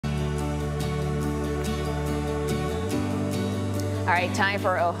All right, time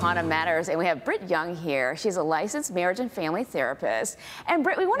for Ohana Matters, and we have Britt Young here. She's a licensed marriage and family therapist. And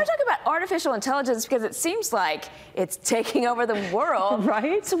Britt, we want to talk about artificial intelligence because it seems like it's taking over the world.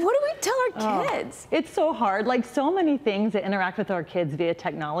 Right? So what do we tell our kids? It's so hard. Like so many things that interact with our kids via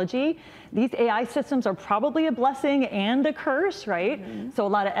technology, these AI systems are probably a blessing and a curse, right? So a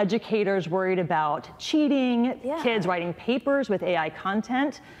lot of educators worried about cheating, kids writing papers with AI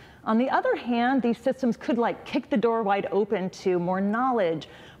content. On the other hand, these systems could like kick the door wide open to more knowledge,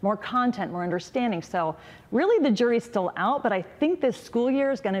 more content, more understanding. So really the jury's still out, but I think this school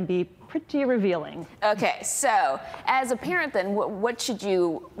year is going to be pretty revealing. Okay, so as a parent then, what should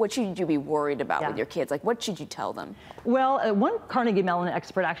you be worried about with your kids? Like what should you tell them? Well, one Carnegie Mellon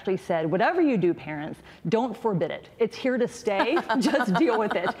expert actually said, whatever you do, parents, don't forbid it. It's here to stay, just deal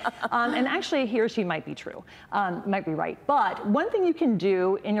with it. And actually he or she might be true, might be right. But one thing you can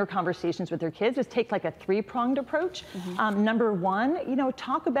do in your conversations with your kids is take like a three-pronged approach. Number one,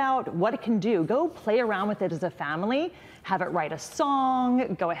 talk about what it can do. Go play around with it as a family. Have it write a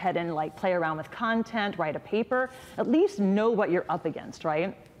song, go ahead and like play around with content, write a paper, at least know what you're up against,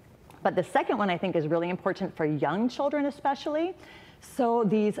 right? But the second one I think is really important for young children especially. So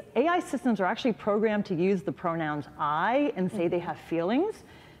these AI systems are actually programmed to use the pronouns I and say they have feelings.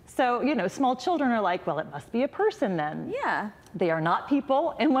 So, small children are like, well, it must be a person then. Yeah. They are not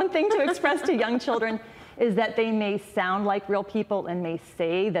people. And one thing to express to young children is that they may sound like real people and may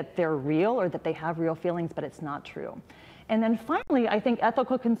say that they're real or that they have real feelings, but it's not true. And then finally, I think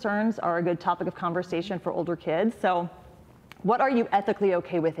ethical concerns are a good topic of conversation for older kids. So what are you ethically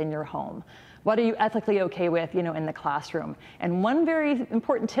okay with in your home? What are you ethically okay with, in the classroom? And one very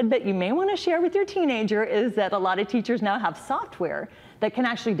important tidbit you may want to share with your teenager is that a lot of teachers now have software that can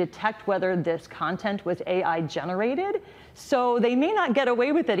actually detect whether this content was AI generated. So they may not get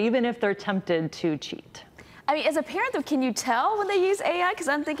away with it even if they're tempted to cheat. I mean, as a parent, though, can you tell when they use AI? Because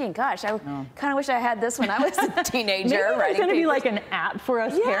I'm thinking, gosh, I kind of wish I had this when I was a teenager. Maybe there's going to be like papers. an app for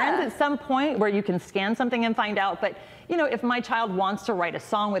us parents at some point where you can scan something and find out. But, if my child wants to write a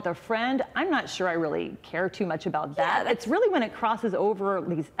song with a friend, I'm not sure I really care too much about that. It's really when it crosses over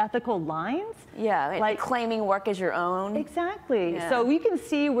these ethical lines. Yeah, like claiming work as your own. Exactly. So we can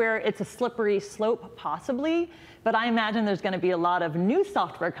see where it's a slippery slope possibly, but I imagine there's going to be a lot of new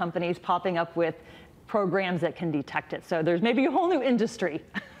software companies popping up with programs that can detect it. So there's maybe a whole new industry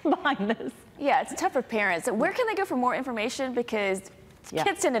behind this. Yeah, it's tough for parents. Where can they go for more information? Because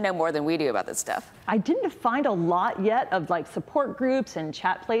kids tend to know more than we do about this stuff. I didn't find a lot yet of like support groups and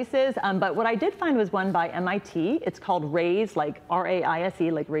chat places, but what I did find was one by MIT. It's called RAISE, like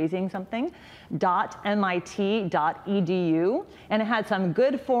R-A-I-S-E, like raising something, .mit.edu. And it had some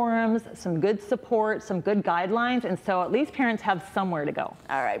good forums, some good support, some good guidelines. And so at least parents have somewhere to go.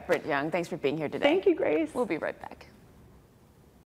 All right, Britt Young, thanks for being here today. Thank you, Grace. We'll be right back.